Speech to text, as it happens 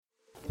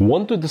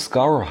Want to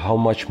discover how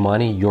much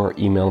money your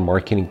email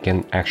marketing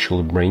can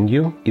actually bring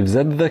you? If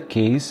that's the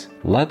case,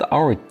 let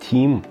our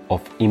team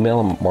of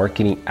email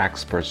marketing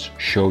experts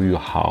show you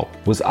how.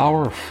 With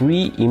our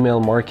free email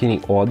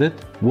marketing audit,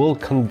 we'll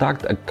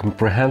conduct a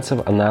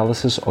comprehensive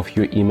analysis of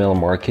your email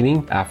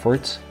marketing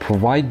efforts,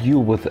 provide you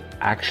with an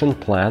action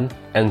plan,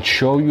 and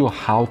show you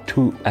how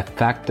to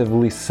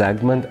effectively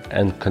segment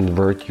and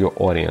convert your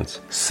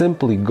audience.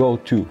 Simply go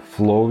to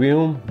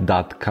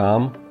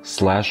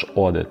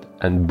flowium.com/audit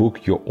and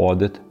book your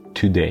audit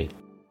today.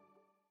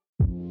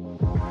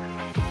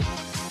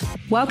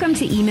 Welcome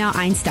to Email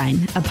Einstein,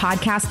 a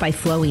podcast by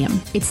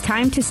Flowium. It's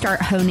time to start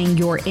honing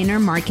your inner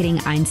marketing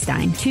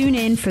Einstein. Tune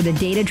in for the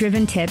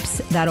data-driven tips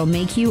that'll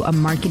make you a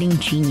marketing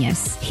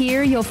genius.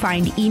 Here you'll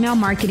find email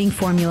marketing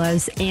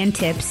formulas and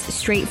tips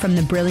straight from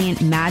the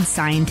brilliant mad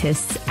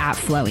scientists at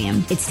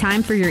Flowium. It's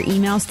time for your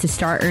emails to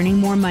start earning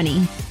more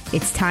money.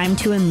 It's time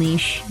to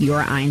unleash your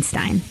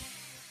Einstein.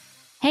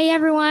 Hey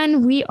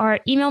everyone, we are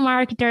email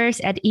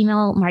marketers at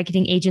email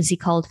marketing agency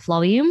called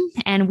Flowium,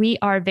 and we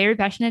are very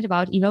passionate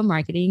about email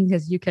marketing,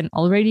 as you can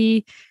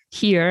already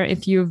hear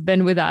if you've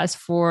been with us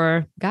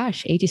for,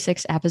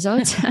 86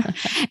 episodes.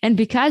 And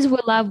because we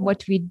love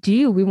what we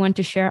do, we want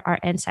to share our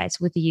insights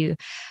with you.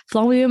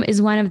 Flowium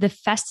is one of the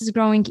fastest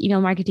growing email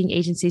marketing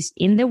agencies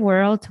in the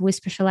world. We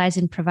specialize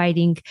in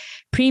providing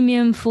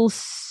premium, full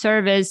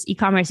service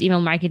e-commerce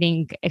email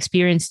marketing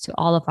experience to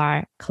all of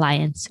our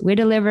clients. We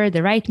deliver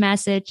the right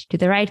message to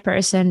the right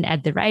person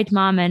at the right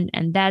moment.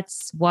 And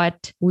that's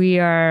what we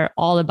are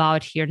all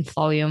about here in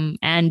Flowium.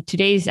 And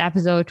today's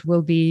episode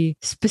will be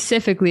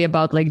specifically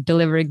about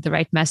delivering the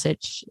right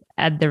message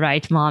at the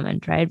right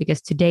moment, right?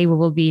 Because today we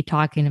will be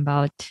talking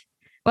about,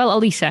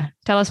 Elisa,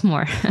 tell us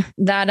more.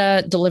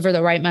 That deliver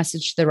the right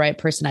message to the right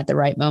person at the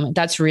right moment.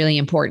 That's really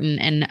important.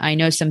 And I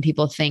know some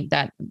people think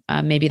that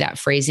maybe that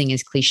phrasing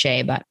is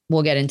cliche, but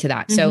we'll get into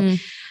that. So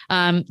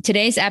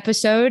today's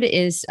episode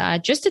is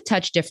just a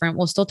touch different.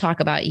 We'll still talk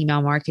about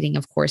email marketing,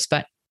 of course,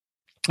 but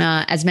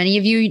as many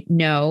of you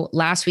know,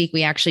 last week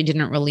we actually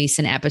didn't release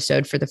an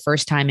episode for the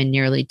first time in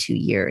nearly 2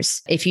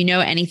 years. If you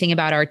know anything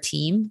about our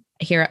team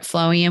here at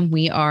Flowium,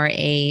 we are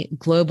a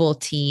global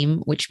team,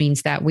 which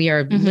means that we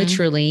are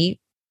literally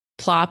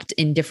plopped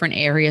in different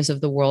areas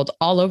of the world,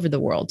 all over the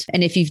world.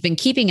 And if you've been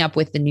keeping up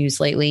with the news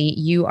lately,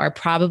 you are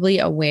probably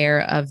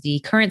aware of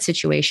the current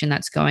situation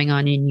that's going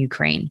on in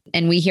Ukraine.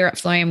 And we here at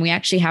Flowium, we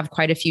actually have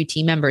quite a few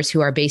team members who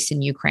are based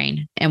in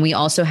Ukraine. And we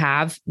also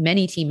have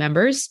many team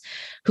members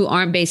who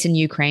aren't based in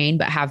Ukraine,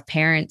 but have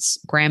parents,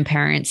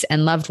 grandparents,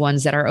 and loved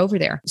ones that are over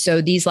there.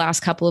 So these last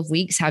couple of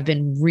weeks have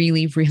been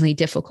really, really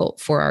difficult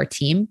for our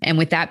team. And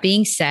with that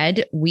being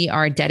said, we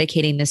are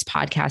dedicating this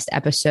podcast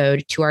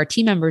episode to our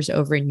team members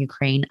over in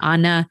Ukraine,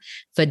 Anna,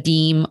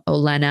 Vadim,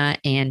 Olena,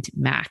 and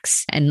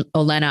Max. And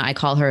Olena, I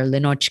call her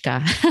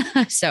Lenochka.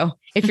 So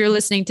if you're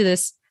listening to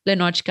this,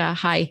 Lenochka,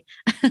 hi.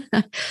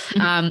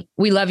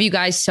 We love you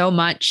guys so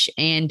much,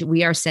 and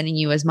we are sending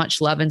you as much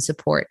love and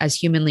support as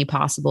humanly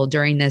possible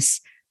during this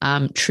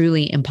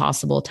truly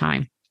impossible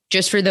time.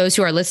 Just for those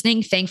who are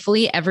listening,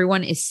 thankfully,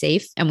 everyone is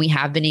safe, and we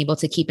have been able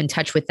to keep in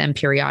touch with them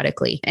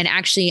periodically. And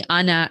actually,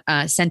 Anna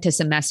sent us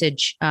a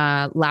message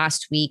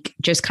last week,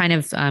 just kind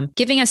of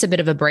giving us a bit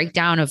of a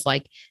breakdown of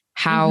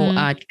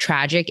how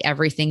tragic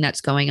everything that's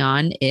going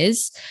on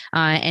is.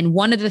 And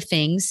one of the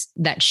things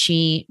that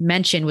she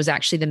mentioned was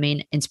actually the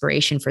main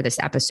inspiration for this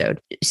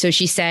episode. So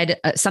she said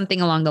something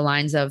along the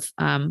lines of,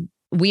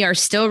 we are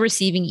still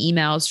receiving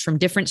emails from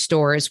different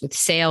stores with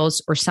sales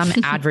or some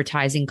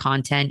advertising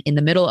content in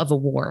the middle of a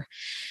war.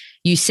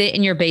 You sit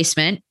in your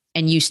basement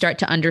and you start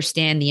to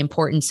understand the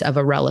importance of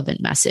a relevant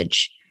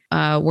message.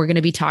 We're going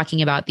to be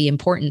talking about the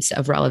importance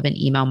of relevant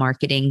email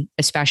marketing,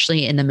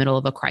 especially in the middle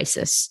of a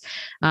crisis.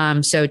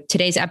 So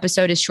today's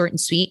episode is short and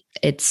sweet.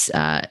 It's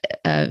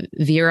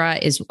Vera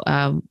is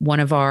one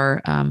of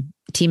our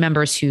team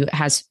members who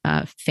has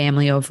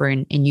family over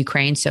in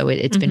Ukraine. So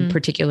it's been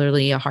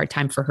particularly a hard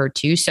time for her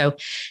too. So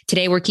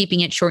today we're keeping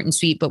it short and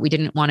sweet, but we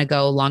didn't want to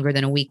go longer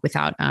than a week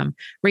without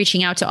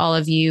reaching out to all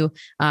of you,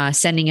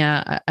 sending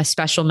a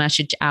special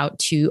message out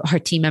to our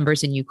team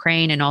members in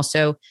Ukraine, and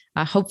also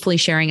hopefully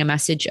sharing a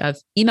message of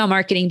email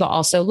marketing, but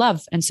also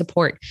love and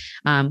support,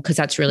 because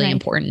that's really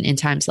important in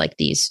times like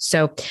these.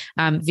 So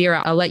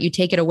Vera, I'll let you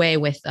take it away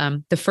with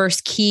the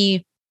first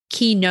key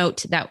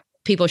note that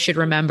people should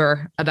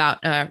remember about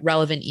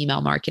relevant email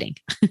marketing.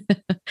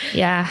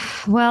 Yeah.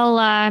 Well,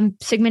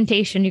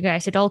 segmentation, you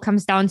guys, it all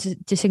comes down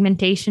to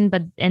segmentation,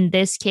 but in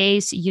this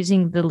case,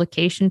 using the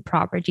location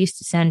properties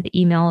to send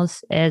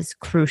emails is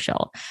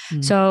crucial.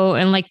 So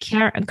in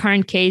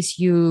current case,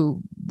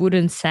 you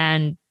wouldn't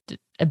send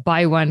a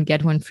buy one,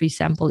 get one free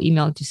sample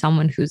email to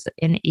someone who's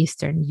in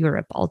Eastern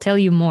Europe. I'll tell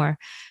you more.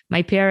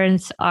 My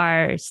parents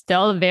are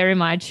still very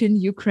much in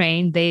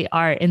Ukraine. They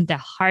are in the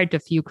heart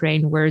of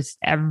Ukraine, where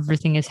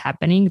everything is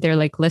happening. They're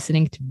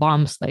listening to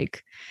bombs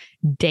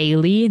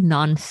daily,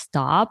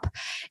 nonstop.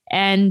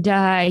 And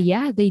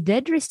they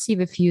did receive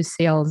a few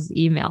sales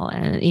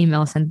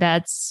emails, and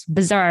that's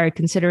bizarre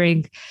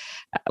considering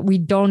we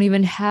don't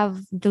even have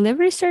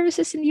delivery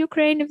services in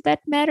Ukraine, if that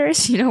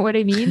matters. You know what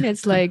I mean?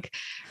 It's like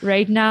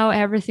right now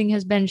everything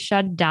has been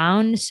shut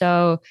down.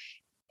 So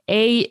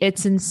A,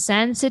 it's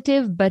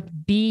insensitive,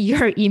 but B,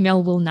 your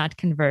email will not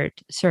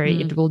convert.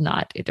 Sorry, it will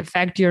not. It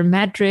affect your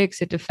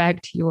metrics. It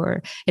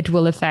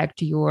will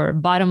affect your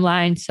bottom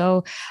line.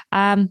 So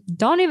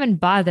don't even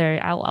bother.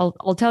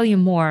 I'll tell you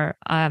more.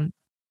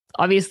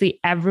 Obviously,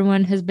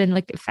 everyone has been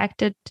like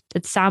affected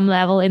at some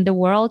level in the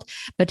world,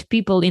 but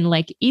people in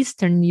like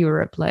Eastern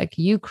Europe, like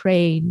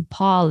Ukraine,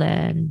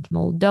 Poland,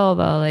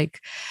 Moldova,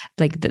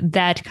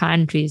 that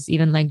countries,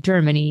 even like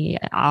Germany,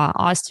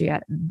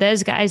 Austria,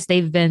 those guys,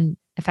 they've been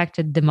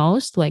affected the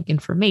most, like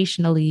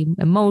informationally,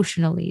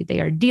 emotionally. They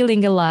are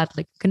dealing a lot,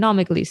 like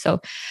economically.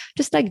 So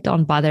just like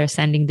don't bother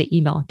sending the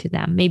email to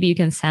them. Maybe you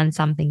can send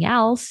something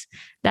else.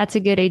 That's a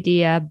good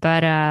idea,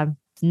 but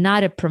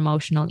not a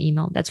promotional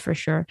email, that's for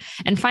sure.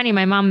 And funny,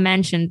 my mom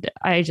mentioned,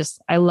 I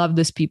love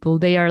these people.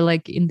 They are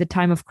like in the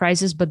time of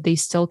crisis, but they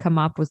still come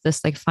up with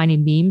this like funny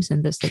memes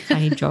and this like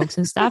funny jokes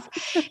and stuff.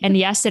 And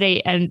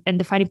yesterday, and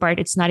the funny part,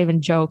 it's not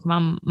even joke.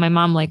 My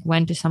mom like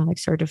went to some like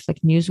sort of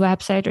like news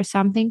website or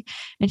something.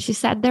 And she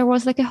said there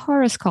was like a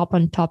horoscope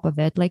on top of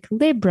it, like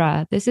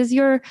Libra, this is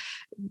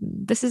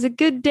a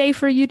good day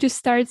for you to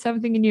start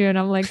something new. And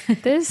I'm like,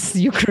 this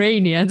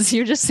Ukrainians,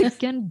 you just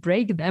can't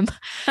break them.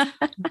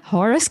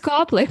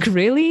 Horoscope, like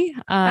really?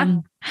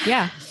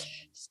 Yeah.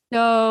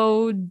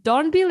 So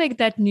don't be like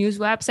that news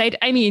website.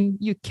 I mean,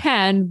 you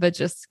can, but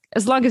just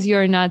as long as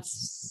you're not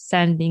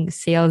sending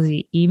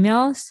salesy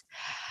emails,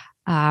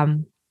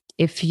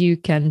 if you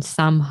can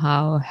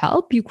somehow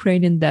help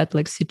Ukraine in that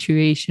like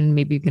situation,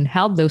 maybe you can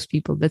help those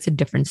people. That's a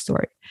different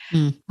story.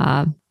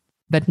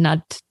 But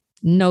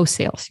no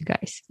sales, you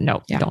guys.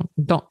 No,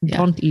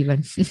 don't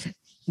even.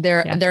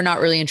 They're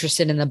not really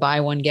interested in the buy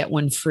one get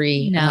one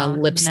free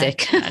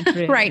lipstick not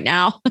really. Right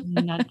now.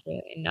 Not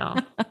really, no.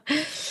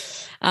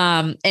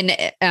 And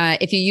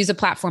if you use a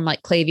platform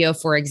like Klaviyo,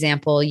 for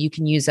example, you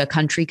can use a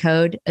country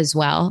code as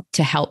well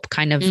to help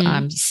kind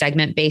of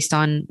segment based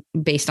on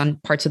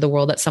parts of the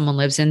world that someone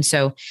lives in.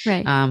 So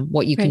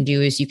what you can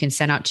do is you can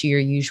send out to your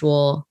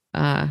usual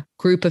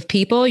group of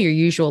people, your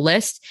usual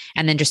list,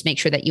 and then just make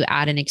sure that you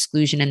add an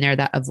exclusion in there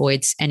that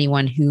avoids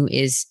anyone who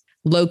is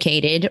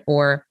located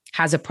or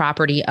has a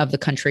property of the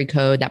country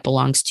code that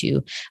belongs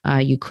to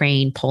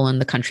Ukraine, Poland,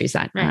 the countries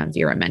that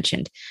Vera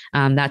mentioned.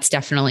 That's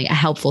definitely a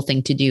helpful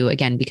thing to do,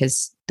 again,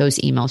 because those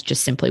emails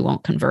just simply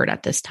won't convert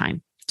at this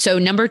time. So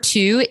number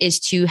 2 is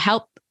to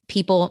help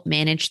people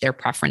manage their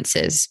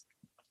preferences.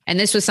 And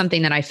this was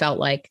something that I felt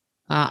like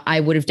I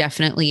would have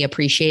definitely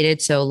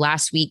appreciated. So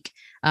last week,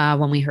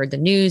 when we heard the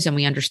news and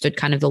we understood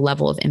kind of the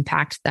level of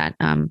impact that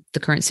the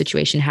current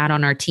situation had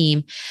on our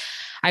team,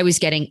 I was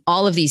getting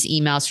all of these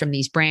emails from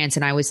these brands.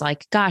 And I was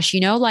like, gosh,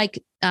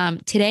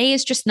 today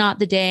is just not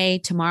the day.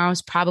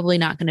 Tomorrow's probably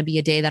not going to be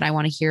a day that I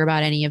want to hear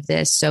about any of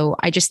this. So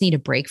I just need a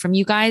break from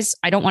you guys.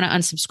 I don't want to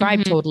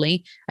unsubscribe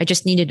totally. I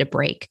just needed a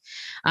break.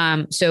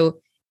 So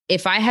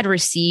if I had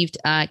received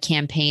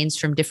campaigns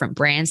from different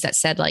brands that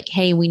said like,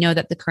 hey, we know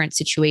that the current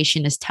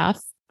situation is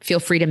tough. Feel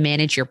free to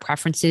manage your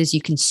preferences.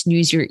 You can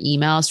snooze your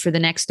emails for the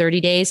next 30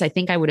 days. I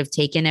think I would have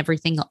taken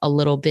everything a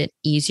little bit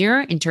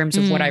easier in terms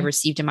of what I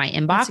received in my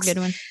inbox. That's a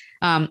good one.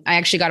 I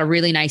actually got a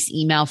really nice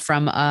email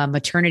from a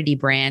maternity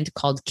brand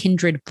called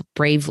Kindred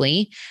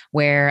Bravely,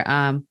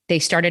 where they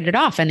started it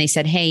off and they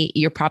said, hey,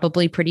 you're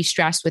probably pretty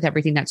stressed with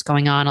everything that's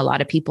going on. A lot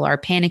of people are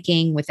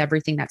panicking with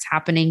everything that's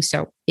happening.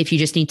 So if you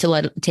just need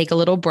to take a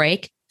little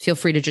break, feel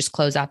free to just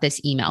close out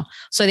this email.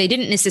 So they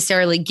didn't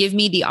necessarily give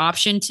me the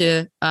option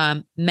to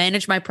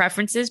manage my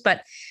preferences,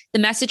 but the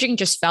messaging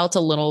just felt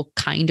a little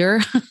kinder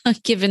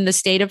given the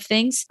state of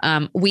things.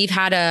 We've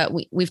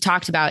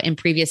talked about in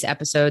previous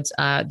episodes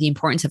the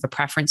importance of a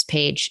preference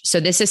page. So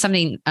this is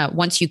something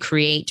once you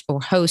create or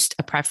host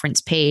a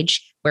preference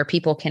page where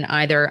people can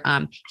either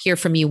hear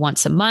from you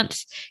once a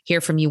month,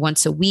 hear from you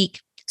once a week,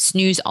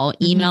 snooze all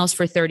emails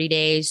for 30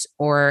 days,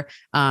 or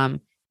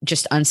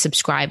just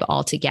unsubscribe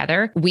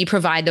altogether. We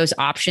provide those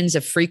options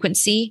of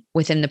frequency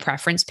within the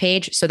preference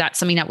page. So that's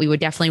something that we would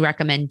definitely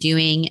recommend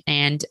doing.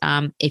 And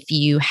if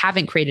you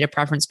haven't created a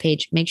preference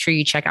page, make sure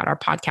you check out our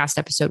podcast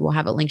episode. We'll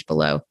have it linked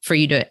below for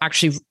you to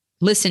actually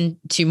listen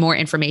to more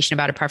information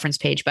about a preference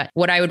page. But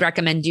what I would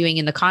recommend doing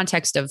in the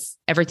context of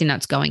everything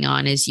that's going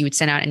on is you would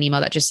send out an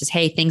email that just says,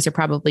 hey, things are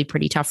probably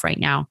pretty tough right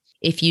now.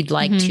 If you'd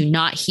like to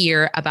not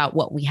hear about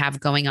what we have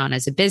going on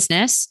as a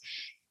business,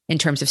 in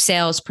terms of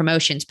sales,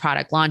 promotions,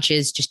 product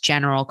launches, just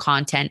general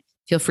content,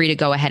 feel free to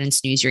go ahead and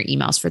snooze your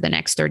emails for the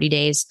next 30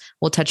 days.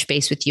 We'll touch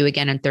base with you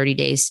again in 30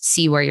 days,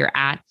 see where you're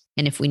at.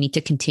 And if we need to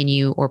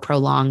continue or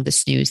prolong the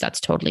snooze, that's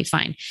totally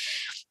fine.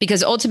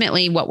 Because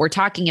ultimately what we're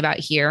talking about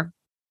here,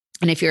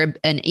 and if you're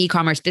an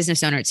e-commerce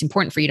business owner, it's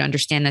important for you to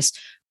understand this.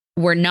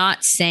 We're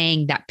not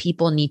saying that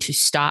people need to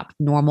stop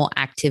normal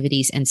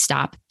activities and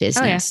stop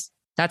business.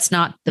 That's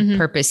not the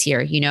purpose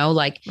here,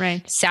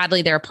 Right.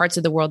 Sadly, there are parts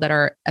of the world that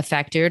are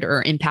affected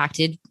or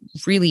impacted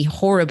really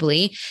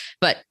horribly,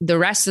 but the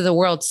rest of the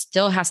world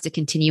still has to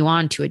continue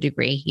on to a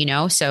degree,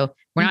 So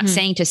we're not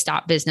saying to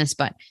stop business,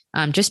 but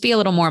just be a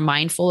little more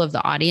mindful of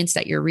the audience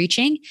that you're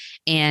reaching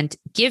and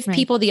give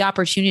people the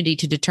opportunity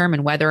to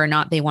determine whether or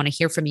not they want to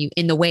hear from you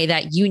in the way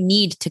that you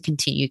need to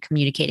continue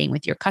communicating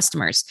with your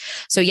customers.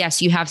 So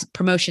yes, you have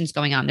promotions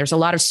going on. There's a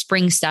lot of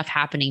spring stuff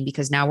happening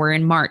because now we're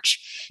in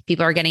March.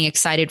 People are getting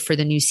excited for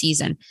the new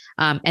season.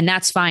 And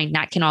that's fine.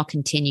 That can all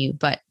continue,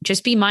 but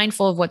just be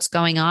mindful of what's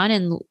going on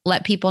and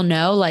let people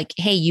know like,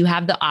 hey, you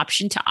have the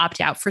option to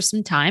opt out for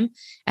some time.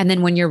 And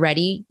then when you're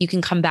ready, you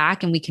can come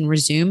back and we can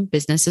resume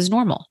business as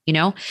normal,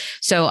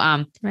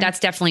 So that's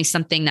definitely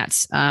something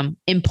that's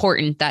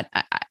important that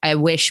I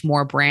wish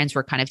more brands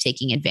were kind of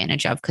taking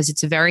advantage of, because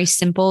it's a very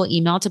simple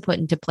email to put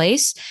into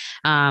place.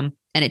 And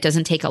it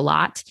doesn't take a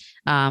lot,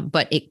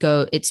 but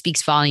it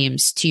speaks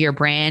volumes to your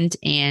brand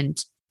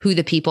and who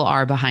the people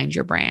are behind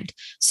your brand.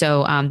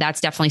 So that's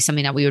definitely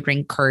something that we would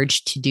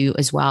encourage to do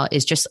as well,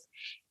 is just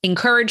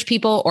encourage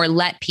people or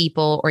let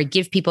people or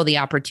give people the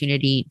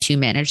opportunity to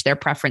manage their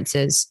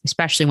preferences,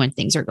 especially when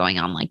things are going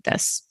on like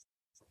this.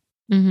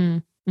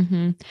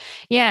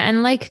 Yeah.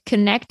 And like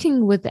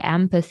connecting with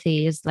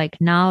empathy is like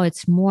now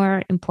it's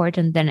more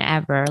important than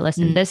ever.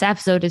 Listen, this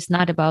episode is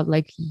not about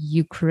like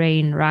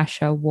Ukraine,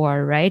 Russia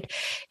war, right?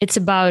 It's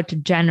about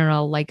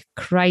general like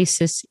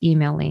crisis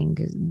emailing.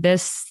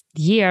 This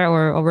year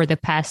or over the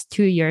past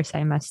 2 years,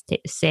 I must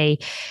say,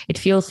 it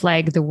feels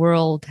like the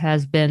world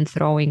has been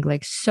throwing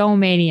like so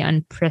many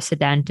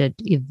unprecedented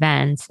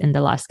events in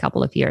the last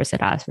couple of years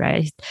at us,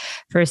 right?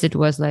 First, it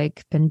was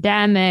like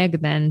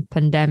pandemic, then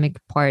pandemic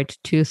part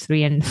 2,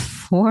 3, and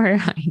 4.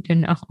 I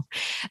don't know.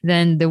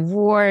 Then the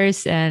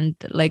wars, and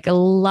like a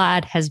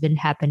lot has been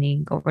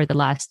happening over the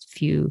last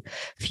few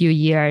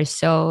years.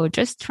 So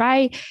just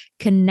try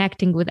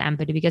connecting with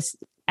empathy, because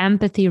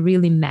empathy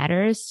really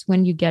matters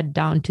when you get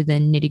down to the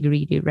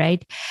nitty-gritty,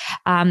 right?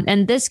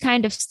 And this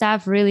kind of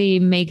stuff really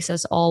makes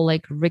us all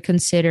like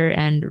reconsider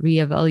and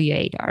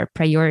reevaluate our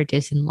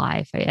priorities in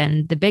life.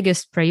 And the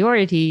biggest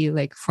priority,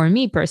 like for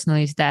me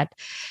personally, is that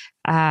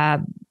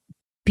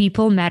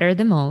people matter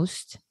the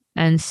most.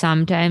 And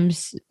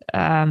sometimes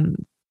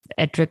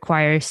it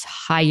requires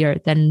higher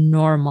than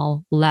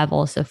normal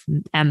levels of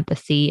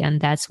empathy.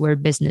 And that's where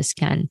business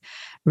can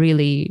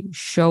really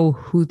show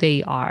who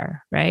they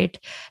are, right?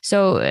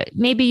 So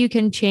maybe you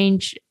can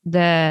change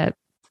the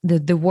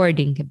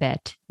wording a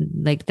bit,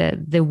 like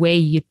the way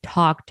you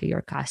talk to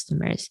your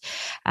customers.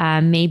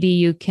 Maybe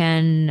you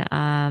can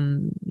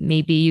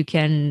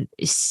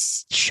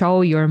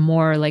show your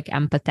more like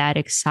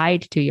empathetic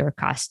side to your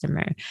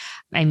customer.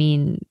 I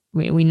mean,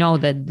 we know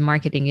that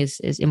marketing is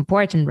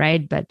important,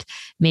 right? But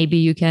maybe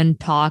you can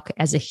talk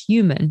as a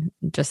human,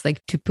 just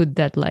like to put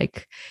that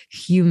like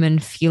human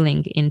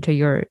feeling into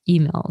your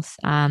emails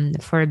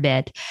for a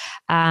bit.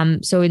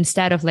 So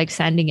instead of like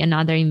sending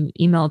another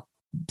email,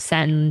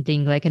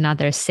 sending like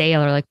another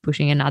sale or like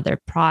pushing another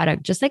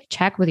product, just like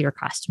check with your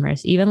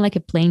customers, even like a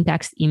plain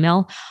text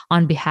email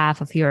on behalf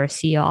of your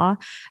CEO,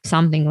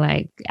 something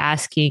like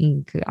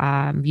asking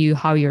you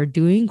how you're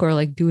doing, or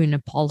like doing a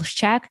pulse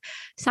check.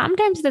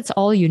 Sometimes that's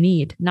all you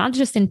need, not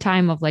just in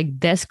time of like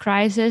this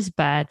crisis,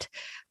 but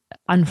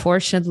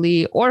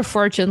unfortunately or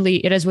fortunately,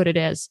 it is what it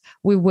is.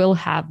 We will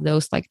have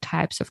those like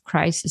types of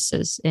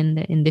crises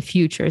in the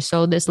future.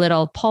 So this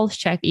little pulse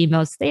check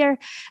emails,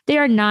 they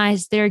are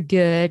nice, they're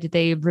good.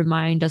 They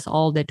remind us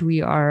all that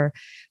we are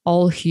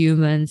all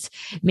humans.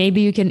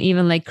 Maybe you can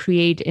even like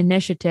create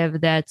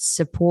initiative that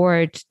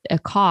support a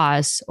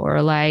cause,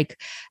 or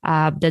like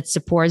that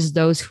supports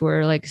those who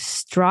are like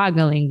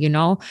struggling.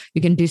 You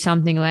can do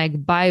something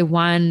like buy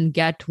one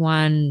get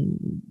one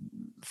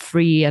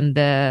free, and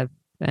the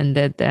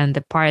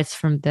parts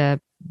from the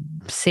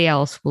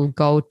sales will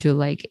go to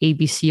like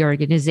ABC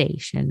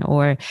organization.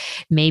 Or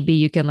maybe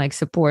you can like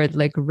support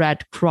like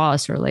Red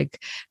Cross, or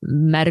like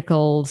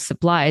medical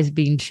supplies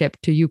being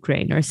shipped to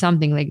Ukraine or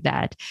something like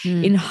that.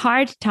 In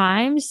hard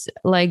times,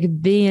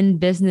 like being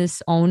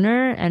business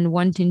owner and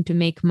wanting to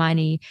make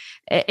money,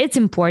 it's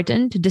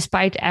important.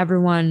 Despite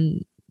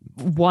everyone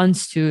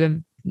wants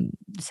to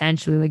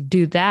essentially like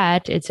do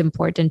that, it's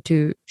important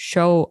to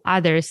show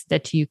others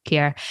that you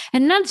care,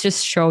 and not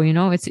just show,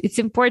 it's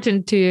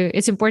important to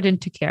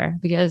care,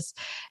 because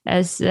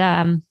as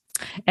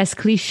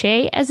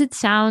cliche as it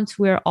sounds,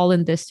 we're all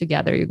in this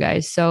together, you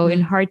guys. So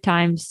in hard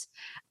times,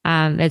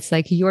 it's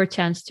like your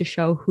chance to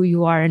show who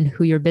you are and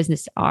who your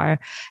business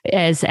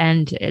is,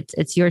 and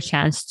it's your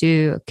chance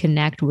to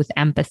connect with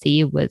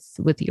empathy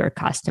with your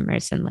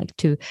customers, and like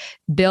to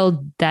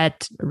build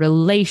that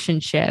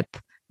relationship,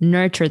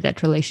 nurture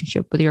that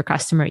relationship with your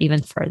customer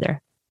even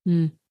further.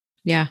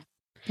 Yeah,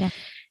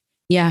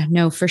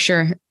 no, for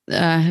sure.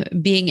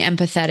 Being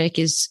empathetic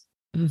is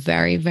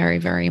very, very,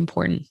 very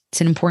important.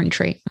 It's an important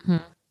trait.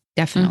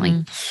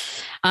 Definitely.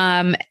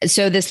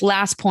 So this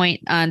last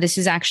point, this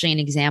is actually an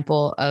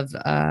example of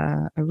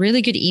a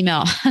really good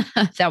email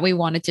that we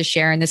wanted to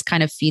share. And this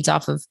kind of feeds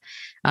off of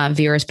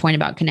Vera's point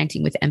about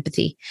connecting with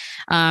empathy.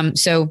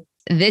 So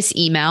this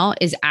email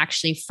is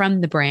actually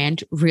from the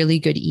brand Really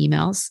Good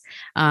Emails.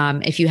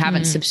 If you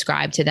haven't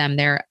subscribed to them,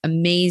 they're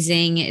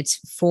amazing. It's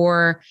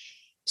for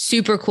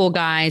super cool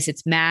guys.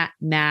 It's Matt,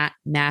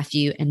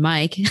 Matthew, and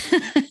Mike.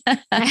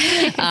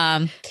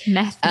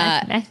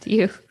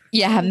 Matthew.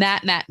 Yeah,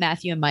 Matt,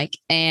 Matthew, and Mike.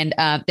 And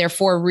they're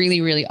four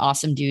really, really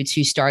awesome dudes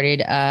who started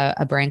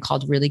a brand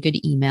called Really Good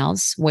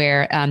Emails,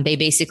 where they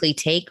basically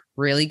take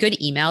really good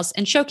emails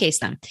and showcase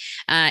them.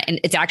 And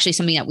it's actually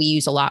something that we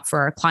use a lot for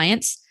our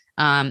clients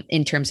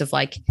in terms of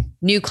like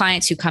new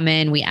clients who come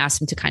in. We ask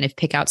them to kind of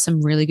pick out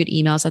some really good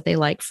emails that they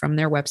like from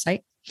their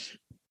website.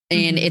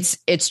 And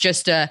it's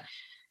just a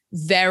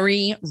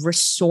very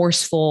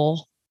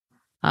resourceful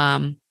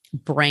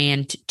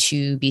brand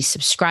to be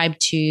subscribed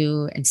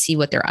to and see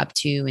what they're up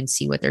to and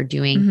see what they're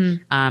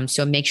doing.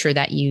 So make sure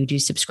that you do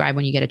subscribe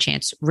when you get a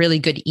chance.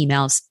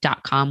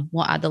 Reallygoodemails.com.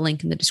 We'll add the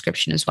link in the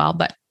description as well.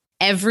 But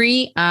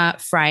every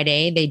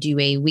Friday, they do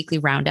a weekly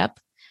roundup.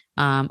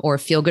 Or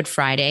Feel Good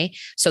Friday.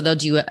 So they'll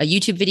do a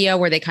YouTube video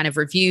where they kind of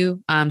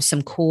review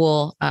some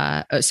cool,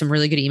 some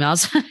really good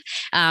emails.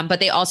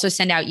 But they also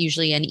send out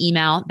usually an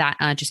email that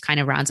just kind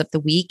of rounds up the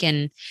week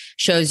and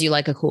shows you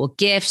like a cool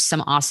gift,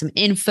 some awesome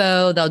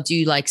info. They'll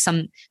do like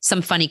some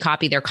funny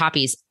copy. Their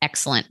copy is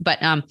excellent. But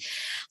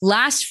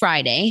last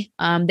Friday,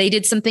 they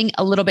did something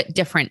a little bit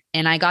different.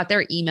 And I got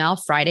their email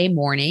Friday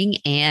morning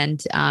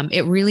and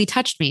it really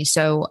touched me.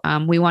 So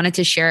we wanted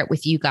to share it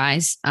with you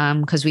guys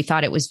because we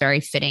thought it was very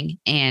fitting.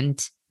 And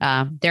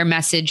their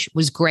message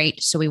was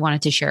great. So we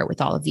wanted to share it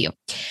with all of you.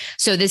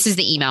 So this is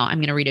the email. I'm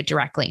going to read it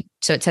directly.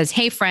 So it says,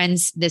 "Hey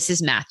friends, this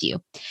is Matthew,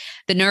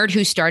 the nerd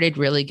who started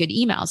Really Good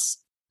Emails.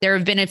 There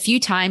have been a few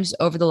times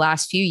over the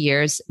last few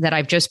years that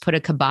I've just put a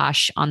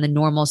kibosh on the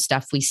normal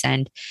stuff we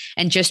send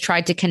and just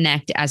tried to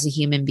connect as a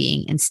human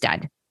being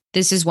instead.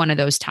 This is one of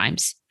those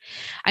times.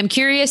 I'm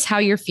curious how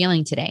you're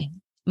feeling today.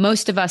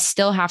 Most of us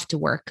still have to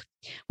work.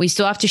 We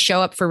still have to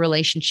show up for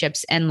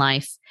relationships and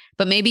life.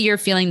 But maybe you're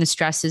feeling the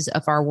stresses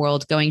of our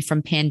world going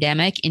from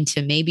pandemic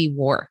into maybe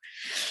war.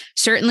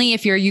 Certainly,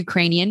 if you're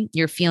Ukrainian,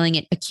 you're feeling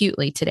it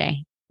acutely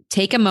today.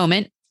 Take a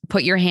moment,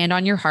 put your hand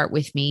on your heart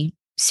with me.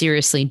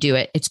 Seriously, do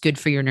it. It's good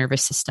for your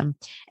nervous system.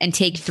 And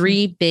take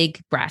 3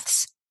 big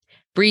breaths.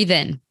 Breathe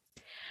in.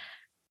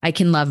 I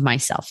can love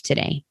myself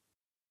today.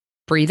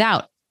 Breathe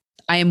out.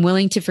 I am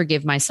willing to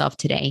forgive myself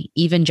today,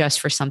 even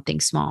just for something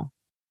small.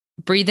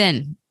 Breathe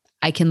in.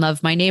 I can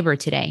love my neighbor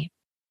today.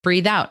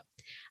 Breathe out.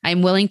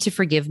 I'm willing to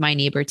forgive my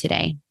neighbor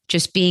today.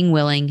 Just being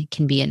willing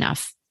can be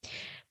enough.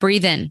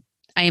 Breathe in.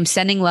 I am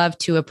sending love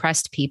to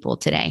oppressed people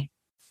today.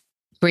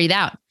 Breathe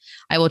out.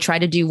 I will try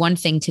to do one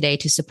thing today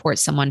to support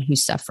someone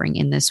who's suffering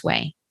in this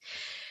way.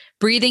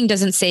 Breathing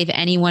doesn't save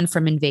anyone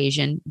from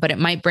invasion, but it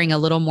might bring a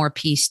little more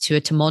peace to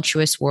a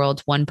tumultuous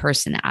world, one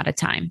person at a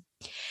time.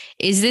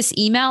 Is this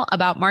email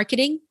about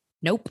marketing?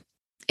 Nope.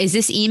 Is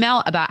this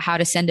email about how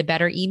to send a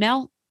better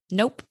email?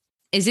 Nope.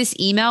 Is this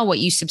email what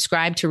you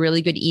subscribe to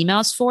Really Good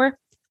Emails for?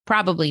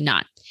 Probably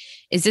not.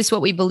 Is this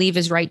what we believe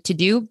is right to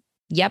do?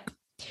 Yep.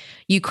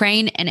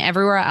 Ukraine and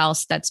everywhere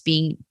else that's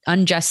being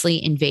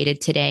unjustly invaded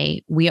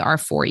today, we are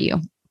for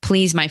you.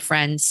 Please, my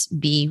friends,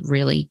 be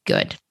really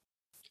good.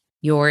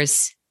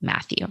 Yours,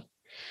 Matthew.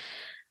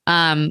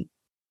 I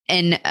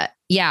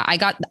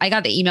got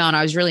the email and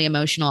I was really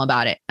emotional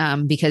about it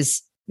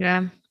because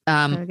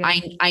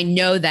I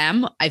know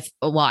them.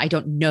 I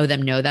don't know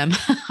them.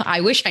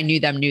 I wish I knew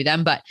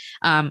them, but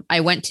I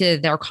went to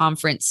their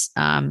conference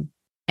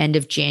end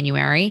of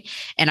January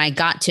and I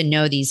got to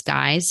know these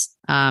guys.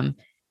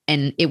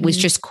 And it was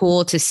just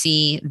cool to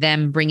see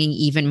them bringing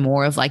even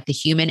more of like the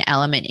human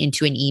element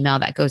into an email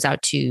that goes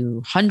out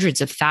to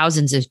hundreds of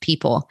thousands of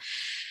people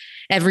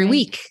every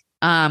week.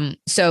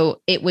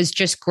 So it was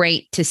just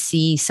great to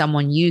see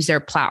someone use their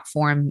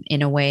platform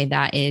in a way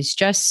that is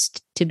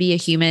just to be a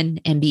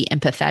human and be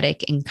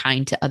empathetic and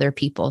kind to other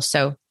people.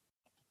 So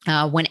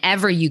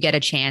whenever you get a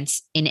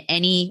chance in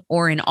any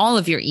or in all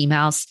of your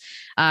emails,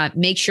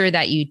 make sure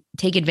that you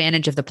take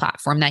advantage of the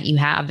platform that you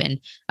have and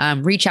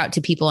reach out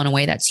to people in a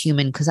way that's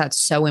human, because that's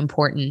so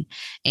important.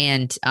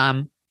 And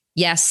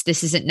yes,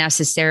 this isn't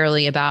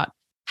necessarily about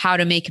how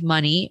to make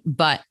money,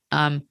 but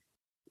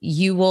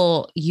you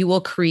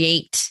will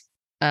create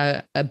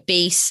a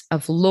base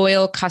of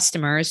loyal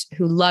customers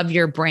who love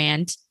your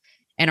brand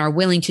and are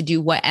willing to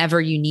do whatever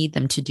you need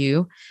them to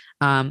do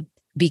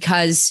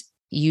because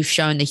you've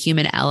shown the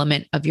human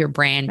element of your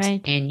brand.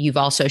 Right. And you've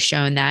also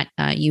shown that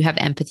you have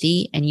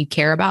empathy and you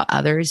care about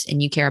others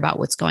and you care about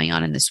what's going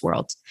on in this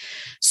world.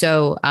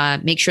 So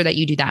make sure that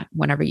you do that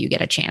whenever you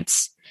get a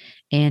chance.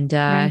 And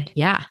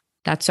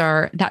that's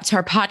our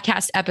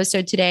podcast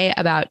episode today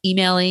about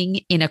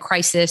emailing in a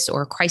crisis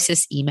or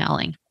crisis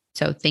emailing.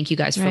 So thank you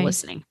guys for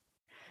listening.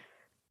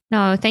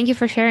 No, thank you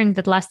for sharing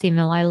that last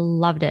email. I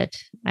loved it.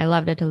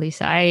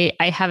 Elisa. I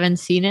haven't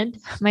seen it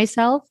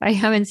myself. I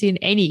haven't seen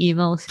any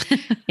emails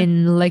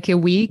in like a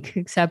week,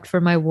 except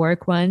for my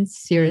work ones,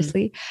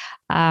 seriously.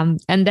 And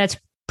that's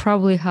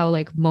probably how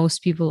like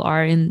most people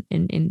are in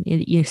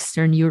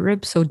Eastern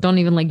Europe. So don't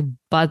even like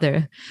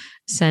bother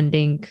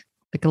sending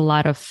like a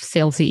lot of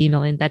salesy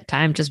email in that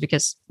time, just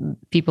because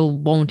people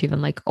won't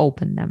even like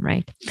open them,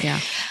 right?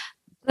 Yeah.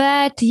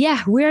 But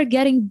yeah, we're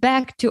getting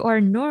back to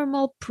our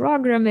normal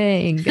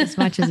programming as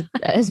much as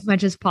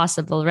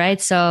possible,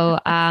 right? So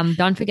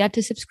don't forget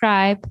to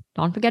subscribe.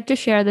 Don't forget to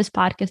share this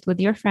podcast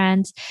with your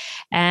friends.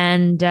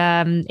 And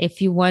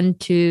if you want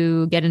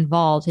to get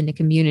involved in the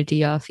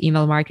community of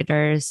email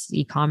marketers,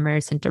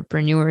 e-commerce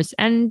entrepreneurs,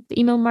 and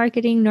email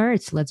marketing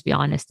nerds, let's be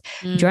honest,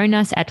 join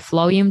us at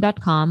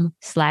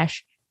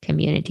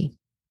flowium.com/community.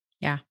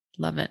 Yeah.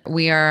 Love it.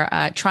 We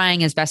are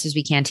trying as best as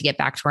we can to get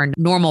back to our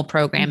normal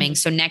programming.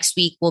 So next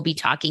week, we'll be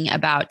talking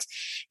about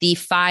the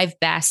 5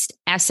 best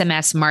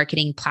SMS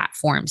marketing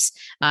platforms,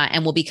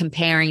 and we'll be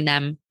comparing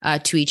them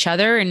to each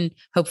other. And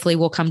hopefully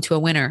we'll come to a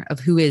winner of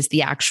who is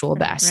the actual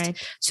best.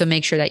 Right. So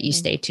make sure that you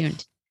stay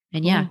tuned.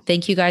 And yeah,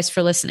 thank you guys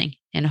for listening,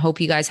 and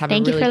hope you guys have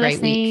a really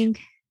great week.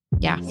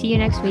 Yeah. See you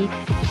next week.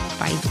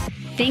 Bye.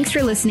 Thanks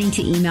for listening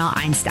to Email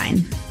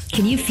Einstein.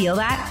 Can you feel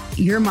that?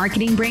 Your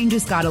marketing brain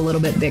just got a little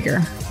bit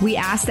bigger. We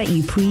ask that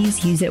you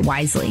please use it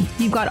wisely.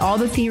 You've got all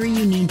the theory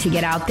you need to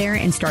get out there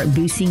and start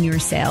boosting your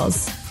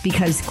sales,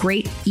 because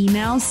great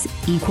emails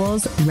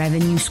equals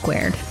revenue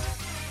squared.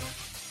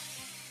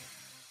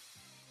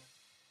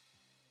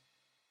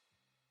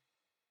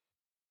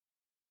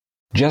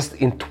 Just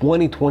in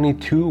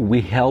 2022,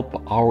 we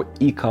help our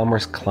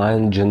e-commerce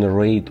client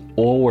generate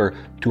over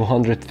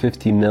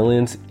 250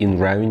 million in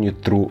revenue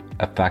through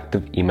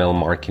effective email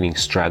marketing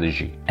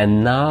strategy.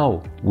 And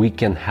now we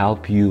can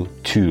help you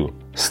too.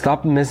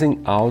 Stop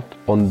missing out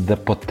on the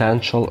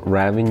potential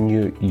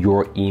revenue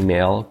your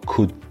email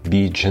could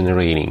be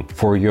generating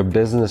for your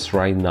business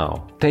right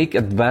now. Take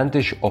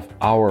advantage of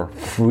our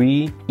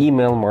free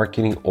email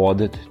marketing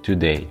audit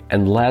today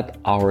and let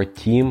our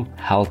team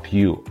help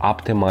you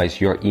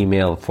optimize your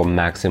email for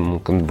maximum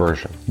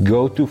conversion.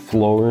 Go to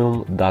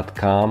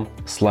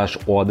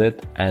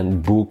flowium.com/audit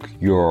and book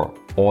your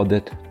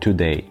audit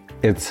today.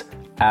 It's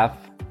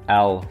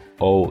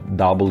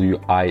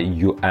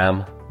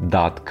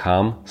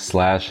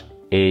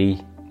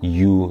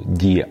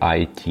flowium.com/audit.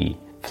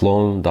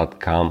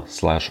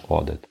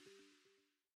 flowium.com/audit.